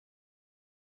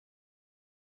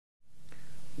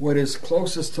What is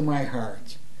closest to my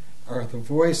heart are the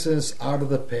voices out of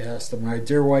the past of my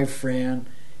dear wife Fran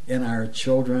and our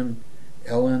children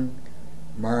Ellen,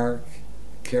 Mark,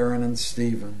 Karen, and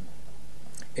Stephen,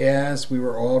 as we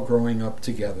were all growing up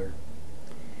together.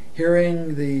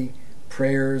 Hearing the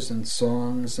prayers and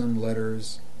songs and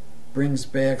letters brings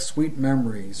back sweet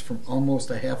memories from almost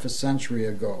a half a century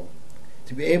ago.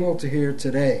 To be able to hear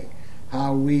today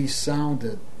how we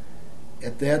sounded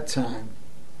at that time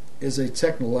is a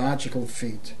technological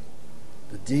feat.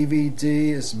 The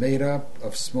DVD is made up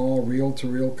of small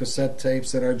reel-to-reel cassette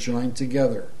tapes that are joined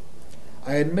together.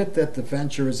 I admit that the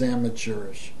venture is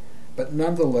amateurish, but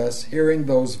nonetheless, hearing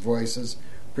those voices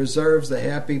preserves the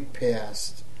happy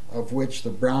past of which the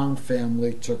Brown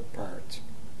family took part.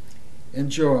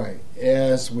 Enjoy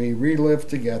as we relive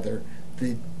together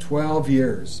the 12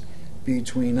 years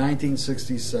between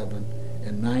 1967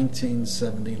 and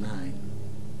 1979.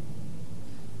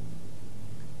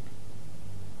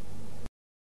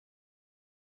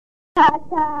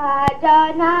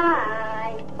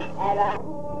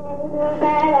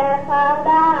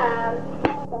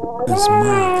 Is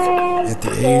Mark at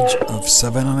the age of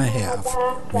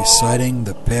 7.5 reciting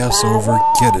the Passover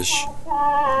Kiddush.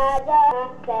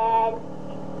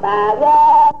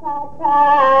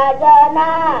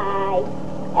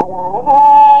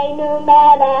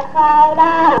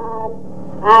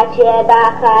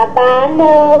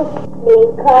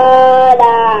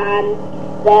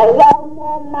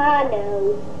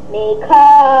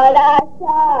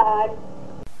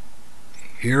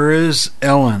 Here is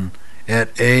Ellen at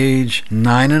age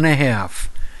 9.5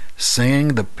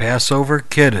 singing the Passover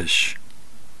Kiddush.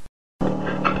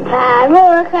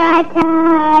 Baruch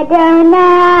atah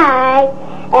Adonai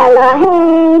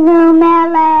Eloheinu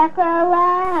melech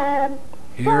olam.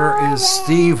 Here is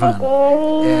Stephen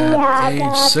at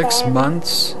age 6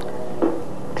 months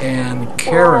and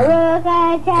Karen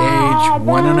age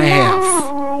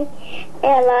 1.5.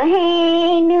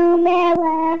 Eloheinu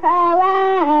melech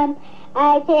olam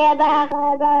Asher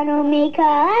b'chabanu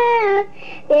mikol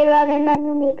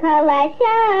v'rogananu mikol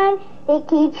hasham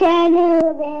v'kitzanu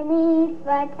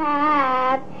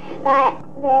b'mitzvotav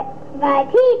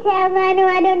v'titel lanu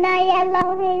Adonai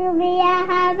Eloheinu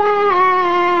b'yahava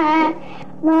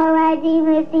moadim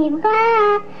v'simcha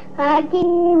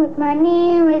chagim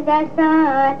v'zmanim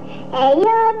v'zason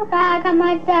eyom chag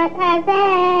hamatzot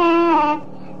hazeh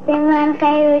Siman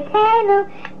chayutenu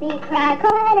mikra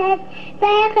kodesh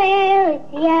Zecher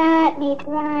Yetziat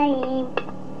Mitzrayim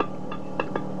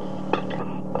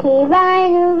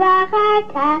Kivaynu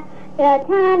v'achata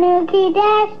Yotanu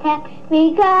kideshta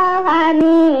Mikol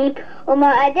hamim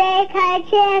U'mo'adei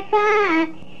kadshecha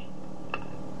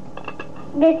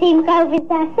B'simcha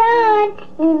u'b'sason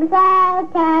Imcha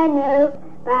otanu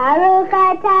Baruch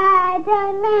atah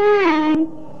Adonai.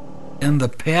 In the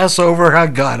Passover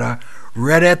Haggadah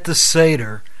read at the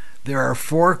Seder, there are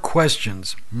 4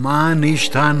 questions, Ma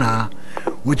Nishtana,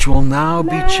 which will now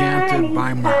be chanted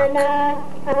by Mark.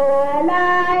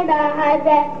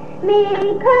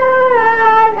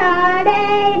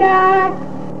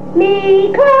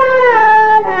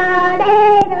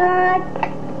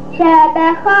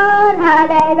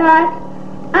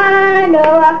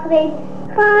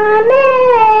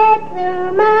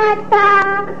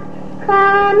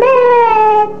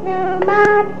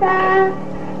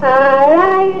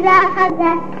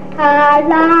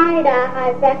 Halayla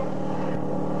hazeh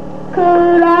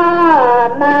kula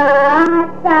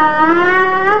matzah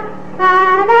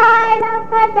halayla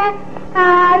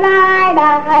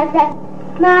hazeh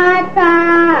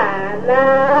matzah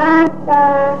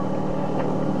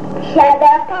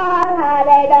shebechol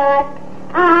halaylat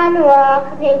anu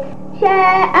ochzim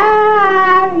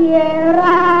she'al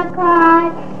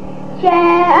yirakot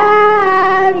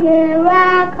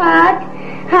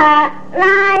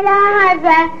halayla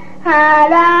hazeh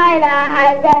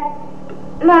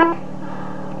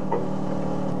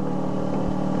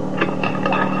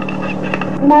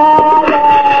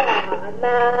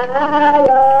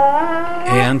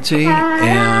Auntie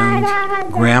and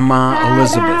Grandma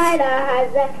Elizabeth.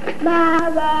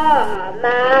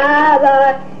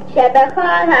 שבכל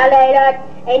הלילות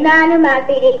איננו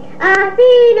מבינים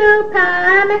אפילו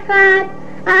פעם אחת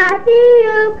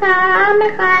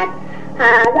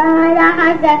הלילה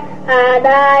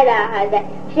הזה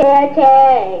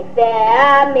שתפי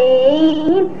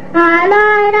עמים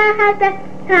הלילה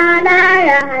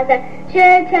הזה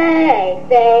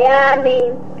שתפי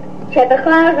עמים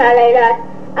שבכל הלילות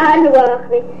אנו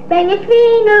אוכלים בין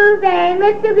יושבינו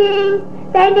ומצווים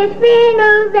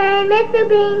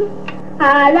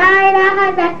הלילה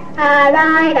הזה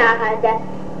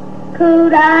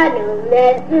כולנו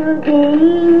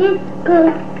מסוגים,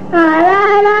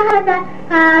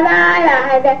 הלילה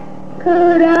הזה,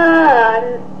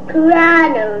 כולנו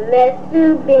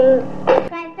מסוגים.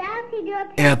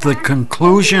 At the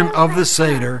conclusion of the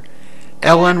Seder,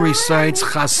 Ellen recites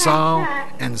Chazal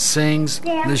and sings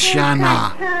the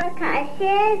Shana.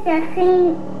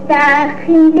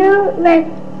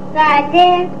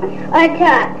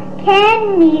 כן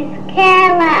נזכה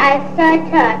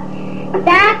לעשותו,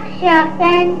 דק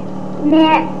שופן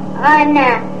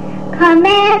מעונה,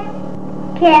 כומר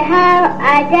קהל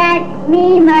עדת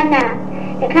ממונה,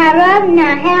 קרוב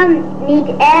נהם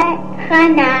נדעה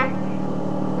חנה,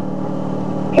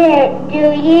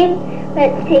 פדויים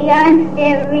לציון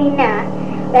ורינה,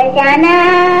 בשנה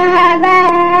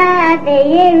הבאה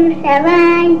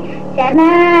בירושלים,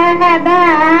 שנה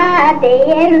הבאה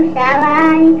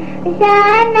בירושלים,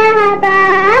 בשנה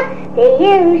הבאה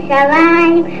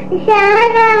בירושלים,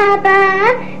 בשנה הבאה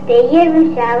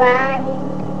בירושלים.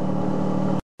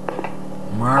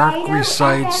 Mark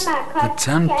recites the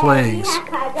 10 plagues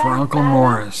for Uncle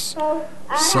Morris,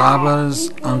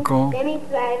 Saba's uncle,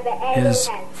 his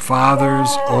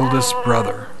father's oldest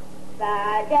brother.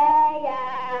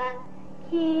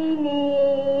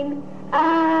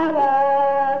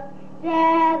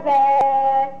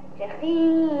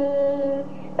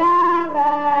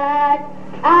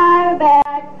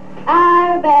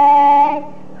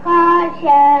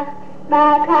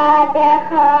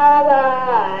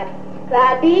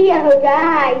 רבי יהודה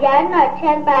היה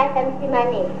נותן בהם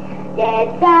סימנים,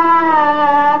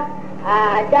 יצח,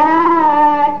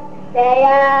 עדת,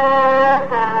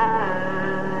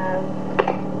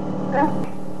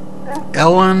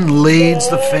 Ellen leads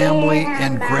the family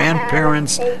and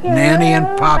grandparents, Nanny and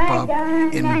Papa,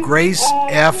 in grace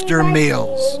after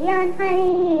meals.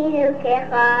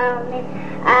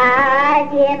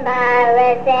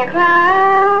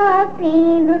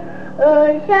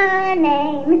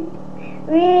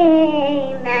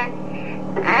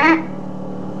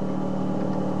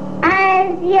 אז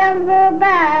יאמרו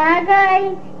בגוי,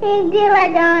 הגדיל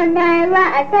אדוני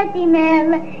לעשות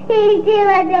עמנו, הגדיל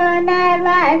אדוני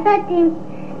לעשות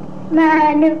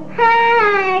עמנו,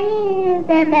 היינו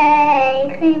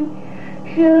שמחים,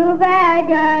 שוב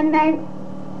אדוני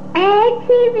את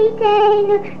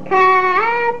ציוותנו,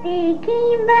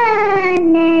 כפיקים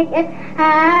בנגב,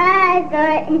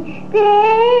 הזאת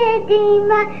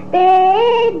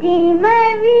בדימה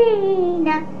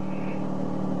רינה.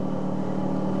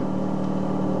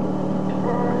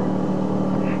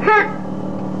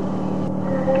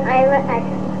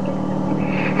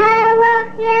 הרוח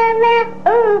ילך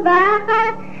וברכה,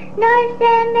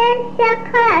 נושמת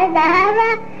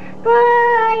שחזרה, בוא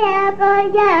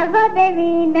יבוא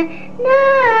ברינה,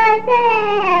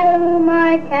 נוזל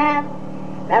ומוטב.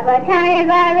 רבותי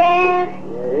לברך,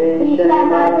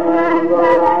 ישמענו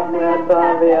ברך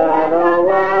מהטוב ועד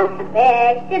העולם,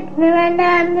 ושתנו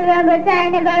לנו רבותי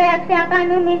נברך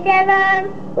שכנו משלום.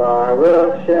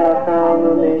 ברוך שכנו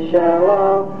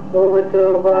משלום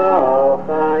ובטובו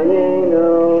חיינו.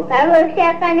 ברוך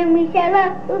שכנו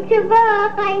משלום ובטובו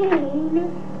חיינו.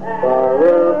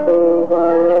 ברוך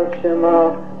וברוך שמו,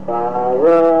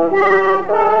 ברוך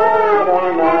אתה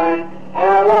אדוני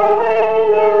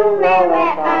אלוהינו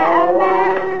מלך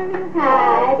העולם,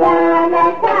 האדם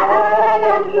את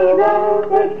העולם כולו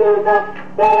וכולו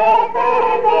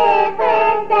בחסד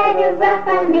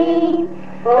ובחמים,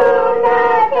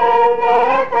 ונותן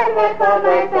לחם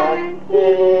וחומתו, כי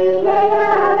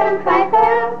לעולם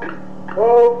חסר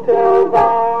וכתובו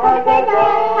חסר,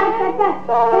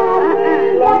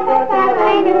 יחס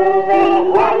עלינו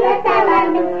ויחס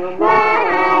עלינו,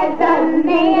 לעזון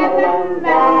מיום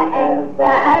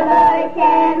ועלו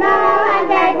שמו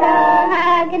הגדול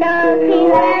הגדול, כי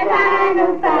לנו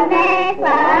פרנס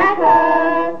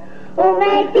והכל,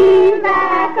 ומתים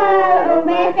והכל,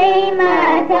 ומחים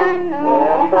אדונו,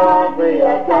 לכל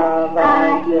בריאותיו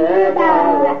אשר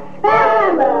דאלה,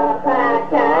 ברוך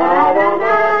אתה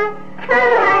אדוני,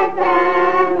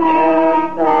 חסן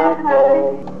את הכל.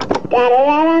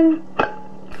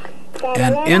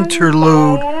 An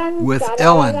interlude with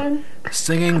Ellen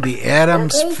singing the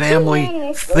Addams Family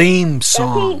theme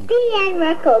song.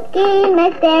 We're cooking,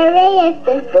 mysterious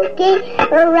and spooky.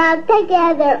 We're all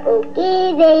together, ookie,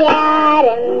 the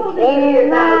Addams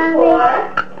Family.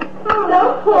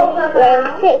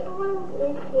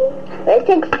 We're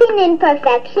 16 in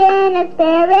perfection, a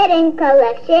spirit in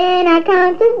collection. Our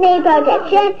countess need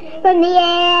protection from the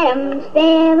Addams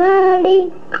Family.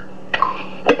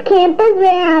 As campers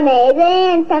we're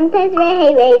amazing, sometimes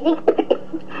we're hazy.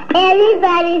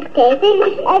 Everybody's casing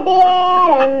at the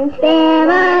Addams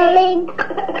Family.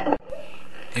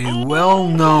 A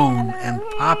well-known and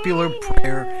popular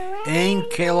prayer, Ein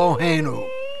Kelohenu,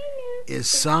 is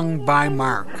sung by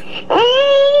Mark.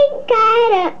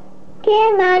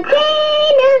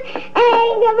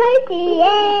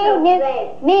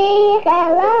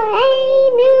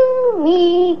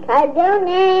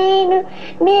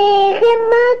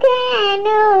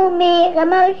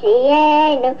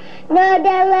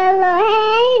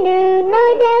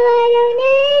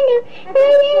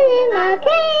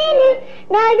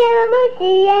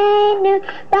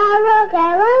 Baruch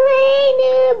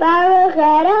Eloheinu, Baruch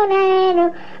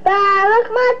Adonenu, Baruch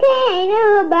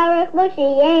Malkeinu, Baruch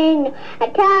Moshienu,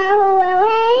 Atahu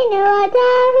Eloheinu,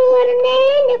 Atahu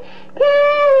Adonenu,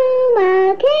 Atahu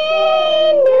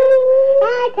Malkeinu,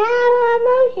 Atahu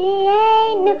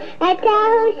Moshienu,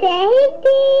 Atahu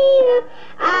Shehitinu,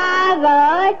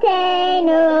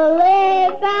 Avotenu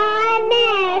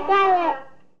Lefanecha.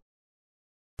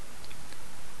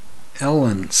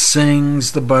 Ellen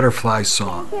sings the butterfly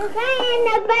song. The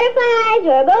butterflies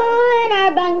were born,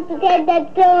 our bunks of head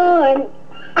that torn,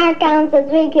 our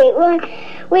councils we keep warm.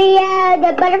 We are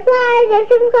the butterflies of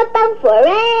Simcha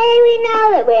Foray. We know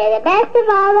that we're the best of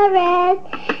all the rest.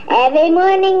 Every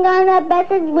morning on the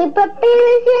buses we put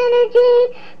fearless energy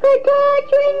for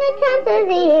torturing the chances.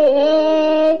 We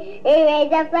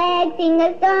raise a flag, sing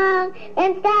a song,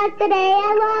 then start the day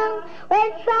along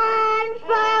with fun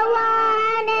for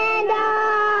one and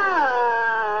all.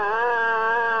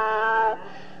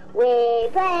 We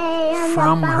play on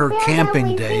From the her battlefield camping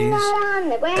and we sing days, out on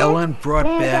the grass. Ellen brought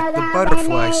back the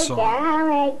butterfly song.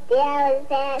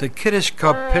 The Kiddush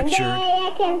Cup picture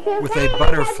with a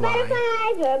butterfly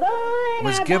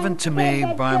was given to me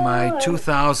by my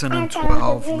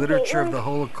 2012 Literature of the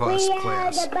Holocaust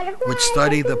class, which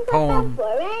studied the poem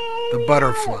The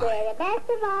Butterfly.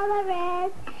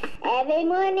 Every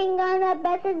morning on the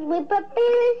buses we put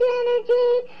fearless energy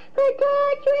for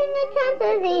torturing the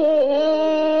chances.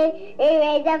 We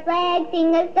raise a flag,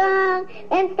 sing a song,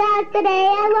 then start the day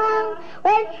along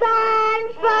with fun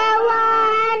for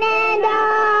one and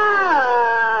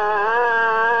all.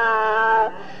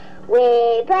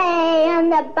 We play on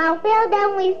the battlefield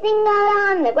and we sing out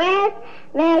on the grass.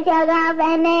 Nature, golf,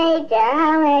 and nature,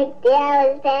 how make the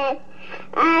hours pass.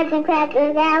 Arts and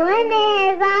crackers, Ellen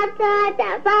is all taught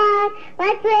the fun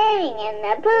by swimming in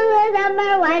the pool is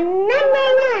number one,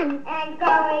 and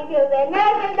going to the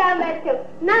nursery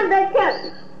number two.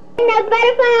 And the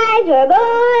butterflies were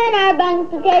born, our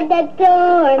bunks of head that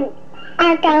torn,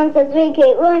 our councils we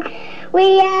keep warm.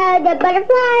 We are the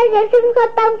butterflies of Simcha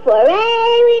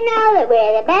Foray. We know that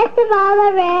we're the best of all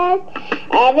the rest.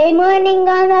 Every morning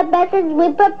on the buses we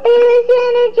put fearless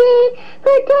energy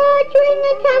for torturing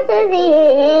the chances.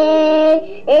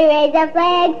 We raise a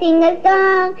flag, sing a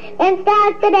song, then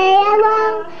start the day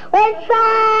along with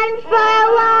fun for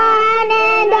one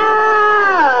and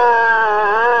all.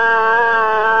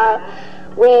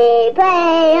 We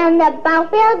play on the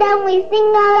battlefield and we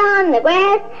sing out on the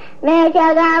grass.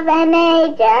 Nature, golf, and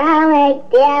nature, how make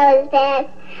the hours pass.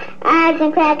 Arts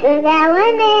and crackers,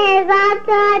 Ellen is all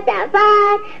taught the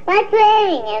fun by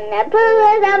swimming in the pool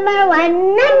is number one,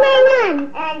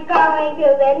 and going to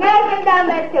the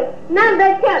nursery number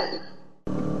two.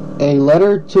 A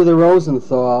Letter to the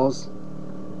Rosenthals,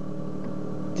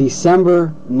 December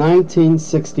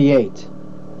 1968.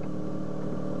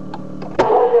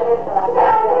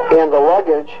 And the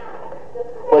luggage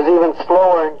was even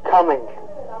slower in coming.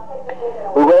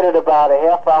 We waited about a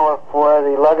half hour for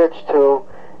the luggage to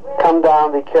come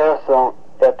down the carousel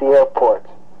at the airport.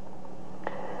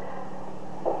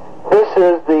 This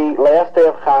is the last day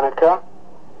of Hanukkah,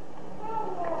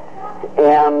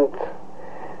 and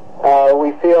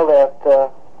we feel that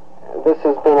this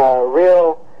has been a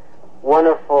real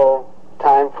wonderful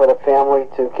time for the family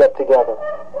to get together.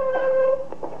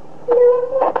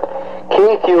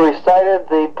 Keith, you recited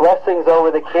the blessings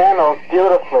over the candles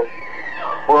beautifully.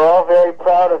 We're all very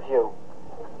proud of you.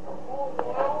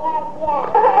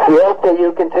 We hope that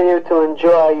you continue to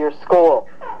enjoy your school.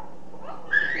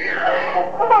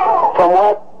 From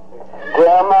what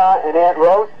Grandma and Aunt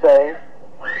Rose say,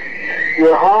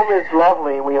 your home is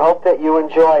lovely and we hope that you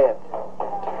enjoy it.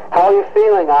 How are you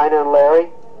feeling, Ina and Larry?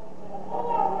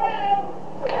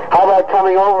 How about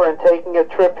coming over and taking a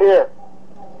trip here?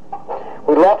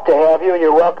 We'd love to have you and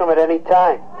you're welcome at any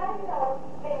time.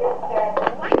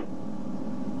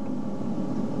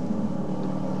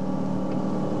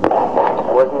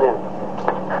 Wasn't it?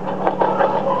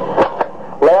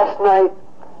 Last night,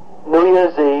 New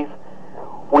Year's Eve,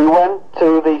 we went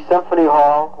to the Symphony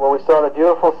Hall where we saw the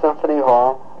beautiful Symphony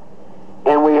Hall,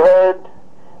 and we heard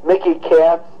Mickey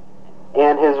Katz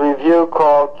and his review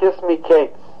called Kiss Me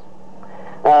Kates.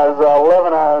 as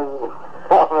 11 hours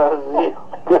of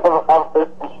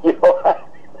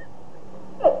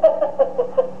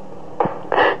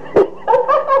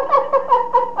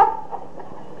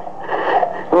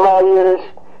My Yiddish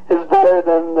is better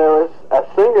than there was a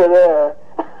singer there,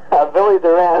 Billy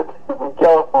Durant from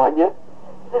California,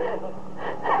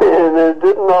 and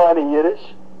didn't know any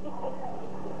Yiddish.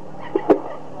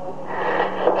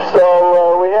 So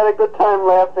we had a good time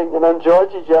laughing, and then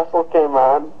Georgie Jessel came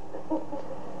on,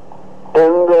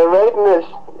 and right in this,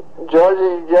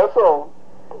 Georgie Jessel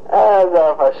is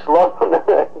a Schlon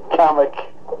comic.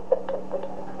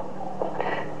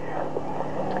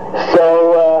 So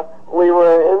we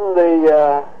were in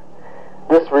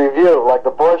this review, like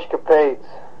the Borscht Capades,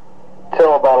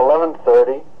 till about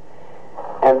 11:30,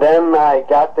 and then I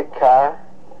got the car.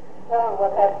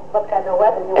 What kind of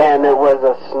weather you And it was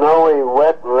a snowy,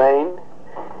 wet rain.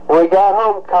 And we got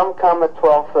home, come at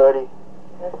 12:30.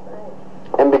 That's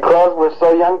nice. And because we're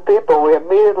so young people, we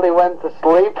immediately went to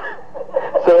sleep.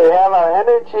 So we have our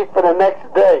energy for the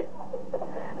next day.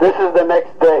 This is the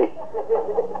next day.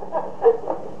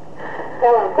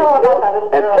 Tell him about that little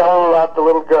And girl. tell them about the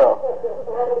little girl.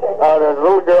 There's a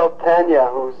little girl, Tanya,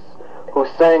 who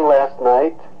sang last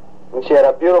night. And she had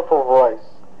a beautiful voice.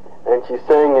 And she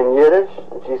sang in Yiddish,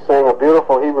 and she sang a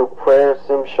beautiful Hebrew prayer,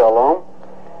 Sim Shalom.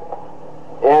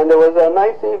 And it was a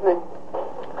nice evening.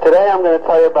 Today I'm going to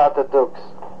tell you about the Dukes.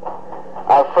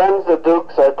 Our friends the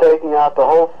Dukes are taking out the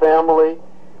whole family.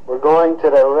 We're going to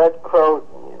the Red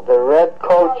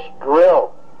Coach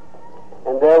Grill.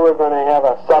 And there we're going to have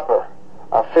a supper,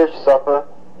 a fish supper.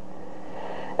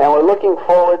 And we're looking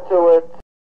forward to it.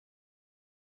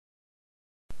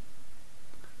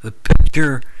 The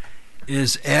picture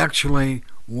is actually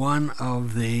one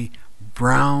of the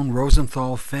Brown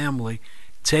Rosenthal family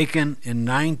taken in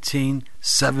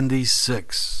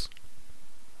 1976.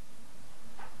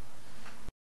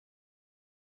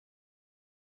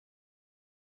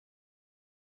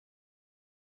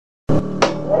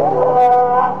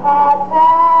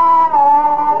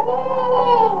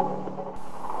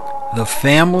 The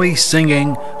family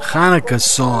singing Hanukkah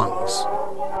songs.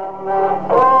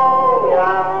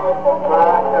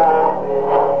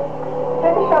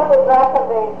 Finish up with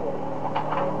Rockabee.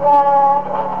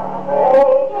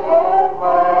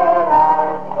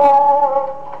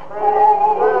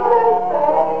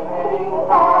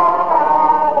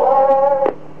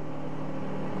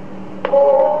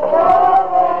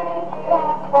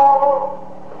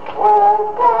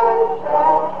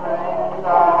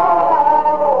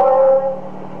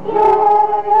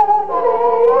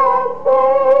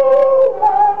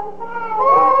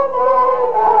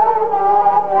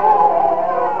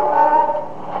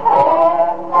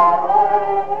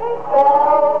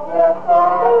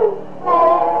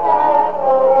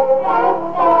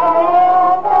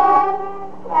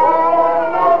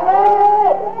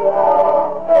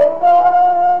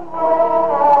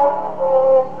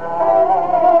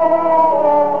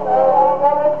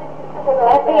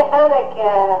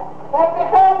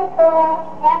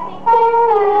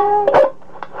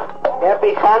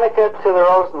 Happy Hanukkah to the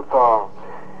Rosenthals.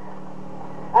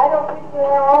 I don't think we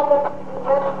have all the...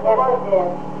 Yes, we did.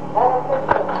 I don't think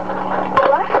so.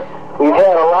 We've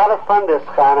had a lot of fun this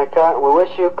Hanukkah. We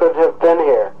wish you could have been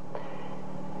here.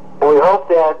 And we hope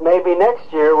that maybe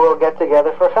next year we'll get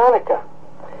together for Hanukkah.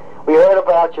 We heard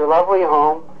about your lovely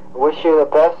home. Wish you the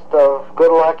best of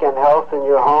good luck and health in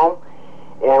your home.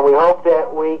 And we hope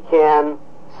that we can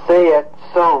see it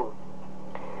soon.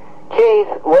 Keith,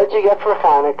 what did you get for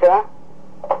Hanukkah?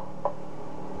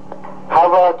 How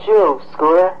about you,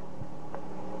 Scooter?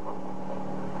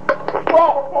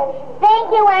 Well,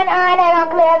 thank you, Aunt Anna and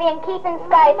Uncle Larry and Keith and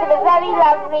Sky for the very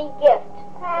lovely gift.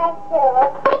 Thank you.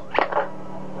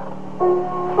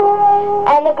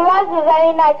 And the gloves are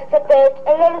very nice, except they're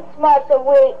a little small, so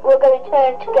we're going to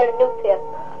return to get a new pair.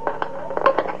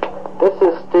 This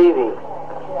is Stevie.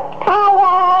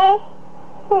 Hello.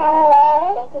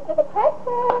 Hello. Thank you for the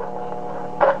present.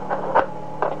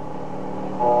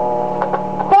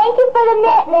 Thank you for the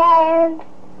mittens.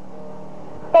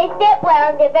 They fit well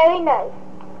and they're very nice.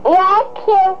 You're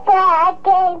cute for our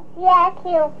games. You're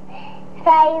cute.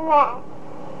 Very nice.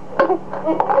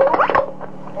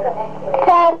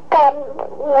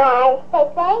 Nice. Say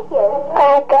thank you.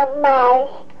 Nice.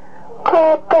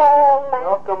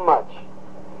 Welcome much.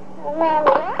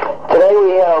 Today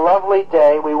we had a lovely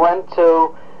day. We went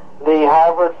to the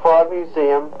Harvard Ford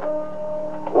Museum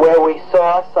where we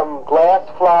saw some glass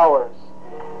flowers.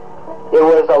 It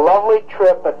was a lovely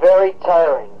trip, but very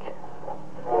tiring.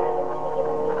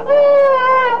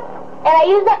 And I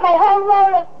used up my whole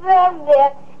roll of film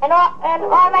there, and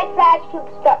all my flash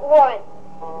tubes stuck one.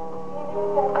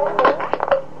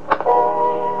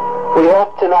 We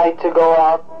hope tonight to go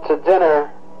out to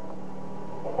dinner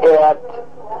at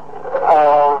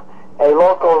a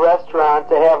local restaurant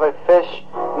to have a fish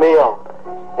meal,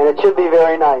 and it should be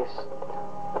very nice.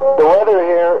 The weather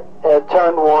here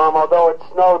turned warm, although it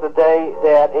snowed the day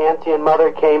that Auntie and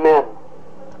Mother came in.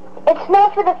 It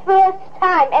snowed for the first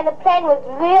time, and the plane was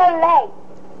real late.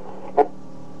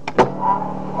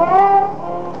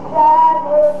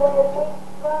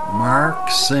 Mark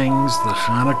sings the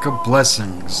Hanukkah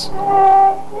blessings.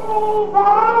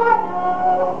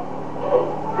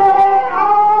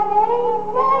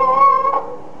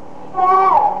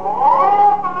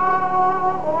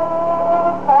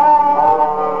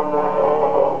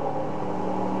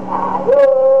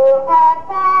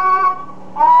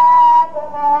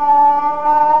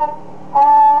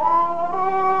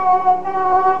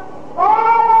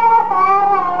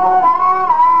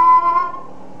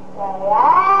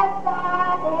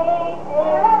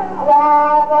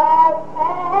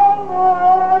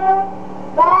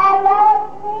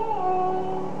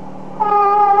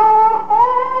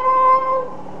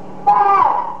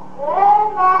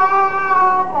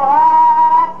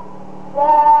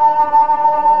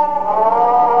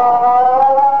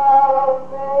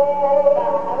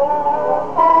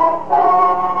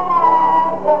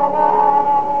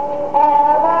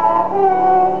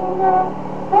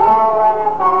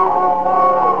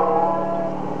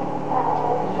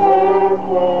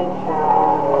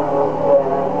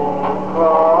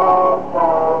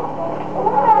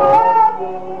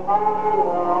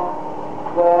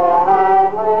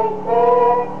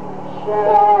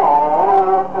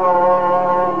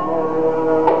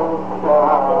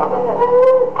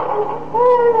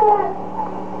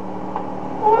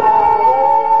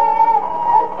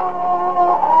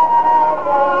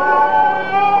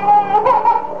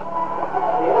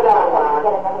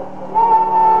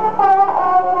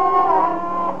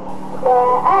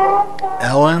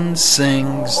 Ellen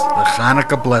sings the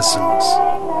Hanukkah blessings.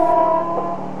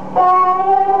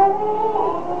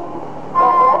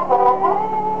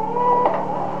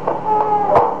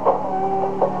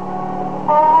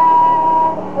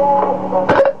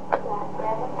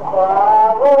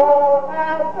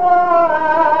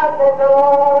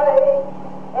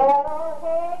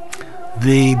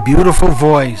 The beautiful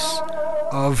voice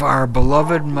of our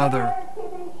beloved mother,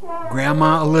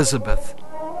 Grandma Elizabeth,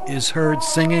 is heard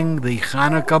singing the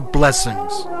Hanukkah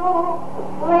blessings.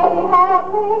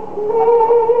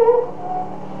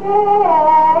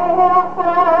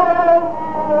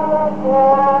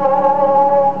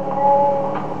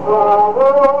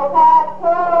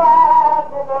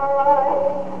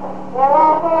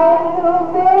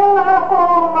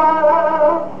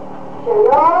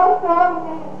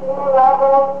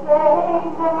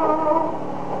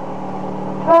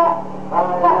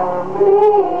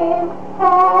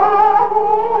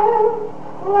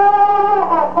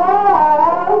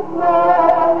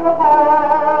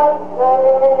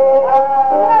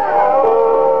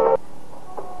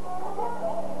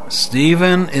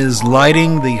 Stephen is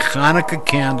lighting the Hanukkah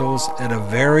candles at a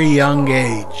very young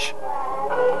age.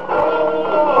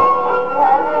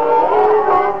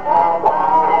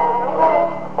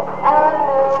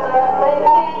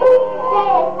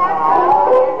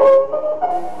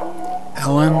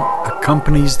 Ellen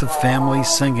accompanies the family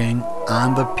singing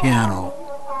on the piano.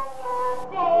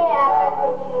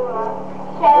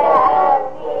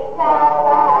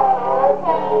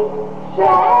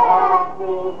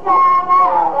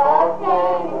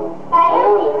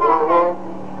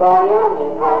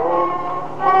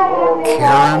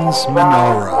 Karen's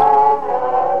menorah.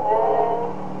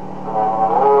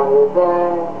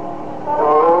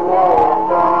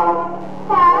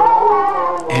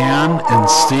 Anne and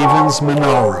Stephen's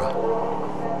menorah.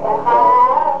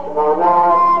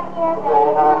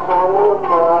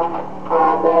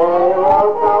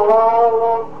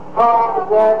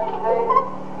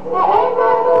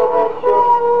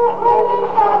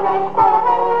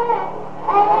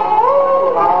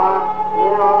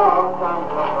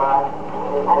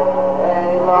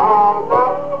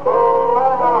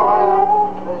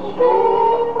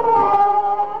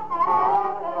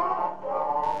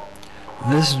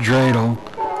 This dreidel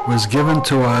was given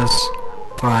to us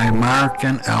by Mark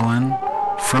and Ellen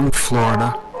from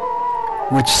Florida,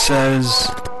 which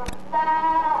says,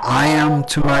 I am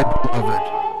to my beloved,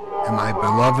 and my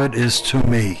beloved is to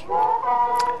me.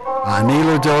 Ani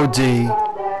l'dodi,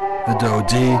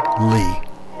 v'dodi li.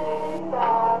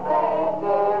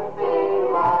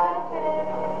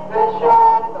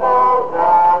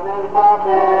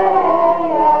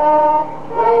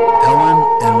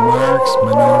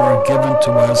 Menorah given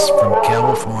to us from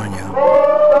California.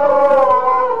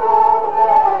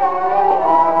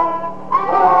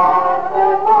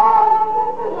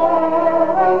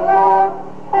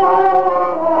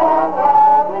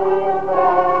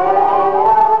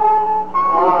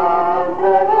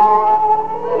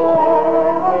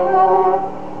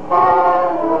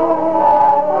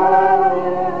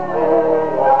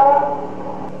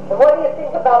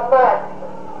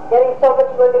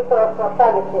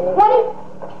 Uncle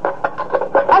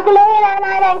Larry and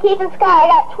I and Keith and Sky, I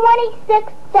got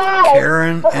 $26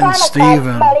 Karen for and Comic-Con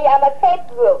Stephen money on my tape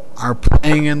group. are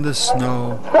playing in the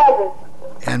snow, Presents.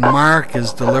 and Mark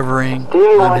is delivering Stevie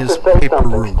on wants his to say paper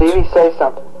something. route. Stevie, say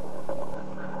something.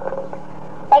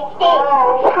 Hey, Steve.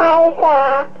 Hi,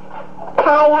 Scott.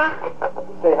 Hiya.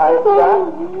 Say hi, Scott.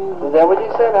 Is that what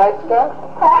you said? Hi, Scott?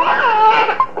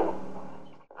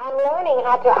 I'm learning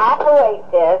how to operate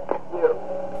this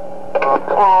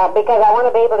because I want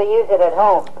to be able to use it at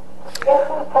home.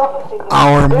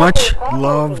 Our much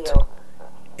loved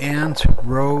Aunt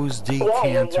Rose D.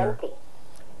 Cantor,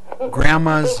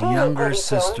 Grandma's younger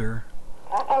sister,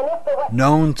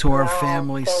 known to our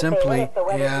family simply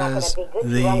as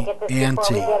the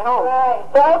Auntie.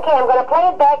 So, okay, I'm going to play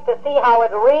it back to see how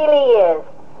it really is,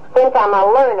 since I'm a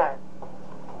learner.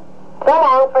 So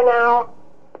long for now.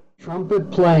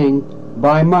 Trumpet playing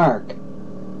by Mark.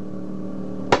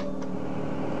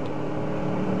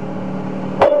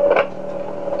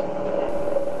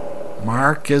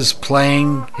 Mark is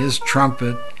playing his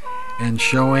trumpet and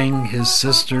showing his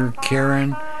sister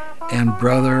Karen and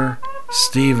brother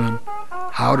Stephen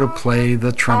how to play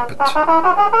the trumpet.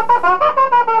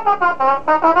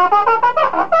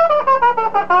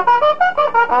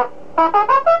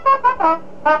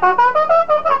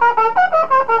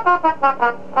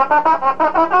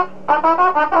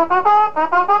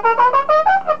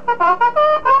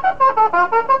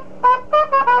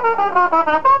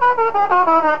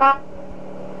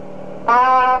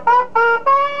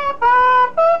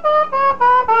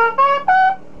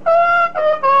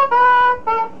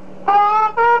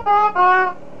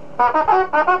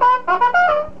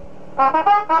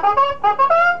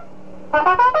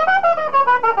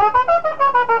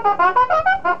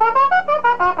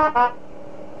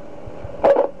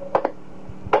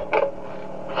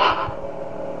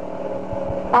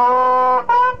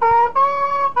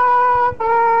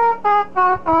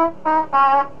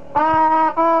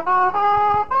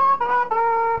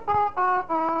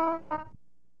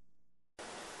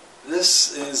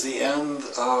 This is the end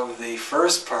of the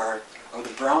first part of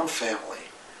the Brown family,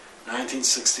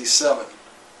 1967.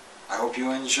 I hope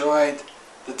you enjoyed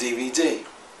the DVD.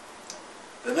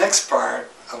 The next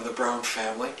part of the Brown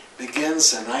family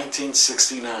begins in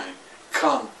 1969.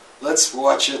 Come, let's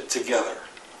watch it together.